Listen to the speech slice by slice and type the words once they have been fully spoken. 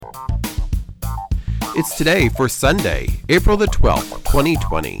It's today for Sunday, April the 12th,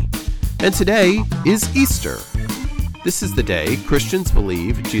 2020. And today is Easter. This is the day Christians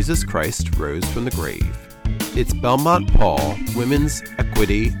believe Jesus Christ rose from the grave. It's Belmont Paul Women's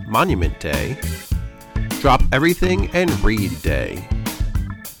Equity Monument Day, Drop Everything and Read Day,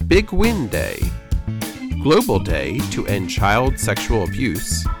 Big Win Day, Global Day to End Child Sexual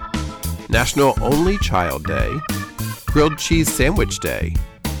Abuse, National Only Child Day, Grilled Cheese Sandwich Day,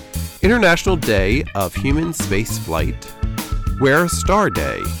 International Day of Human Space Flight, Wear a Star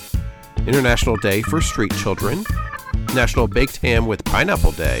Day, International Day for Street Children, National Baked Ham with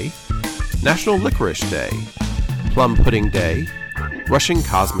Pineapple Day, National Licorice Day, Plum Pudding Day, Russian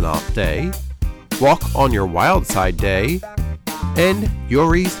Cosmonaut Day, Walk on Your Wild Side Day, and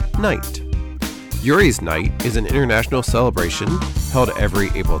Yuri's Night. Yuri's Night is an international celebration held every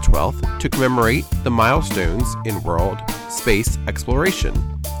April 12th to commemorate the milestones in world space exploration.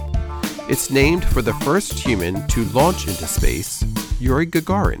 It's named for the first human to launch into space, Yuri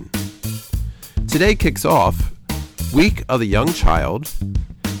Gagarin. Today kicks off Week of the Young Child,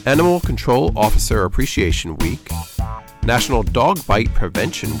 Animal Control Officer Appreciation Week, National Dog Bite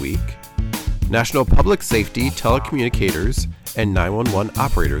Prevention Week, National Public Safety Telecommunicators and 911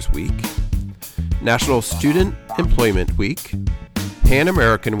 Operators Week, National Student Employment Week, Pan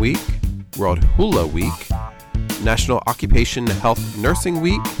American Week, World Hula Week, National Occupation Health Nursing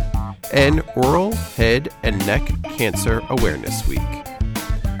Week, and Oral, Head, and Neck Cancer Awareness Week.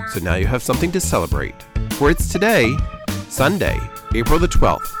 So now you have something to celebrate, for it's today, Sunday, April the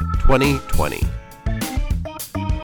 12th, 2020.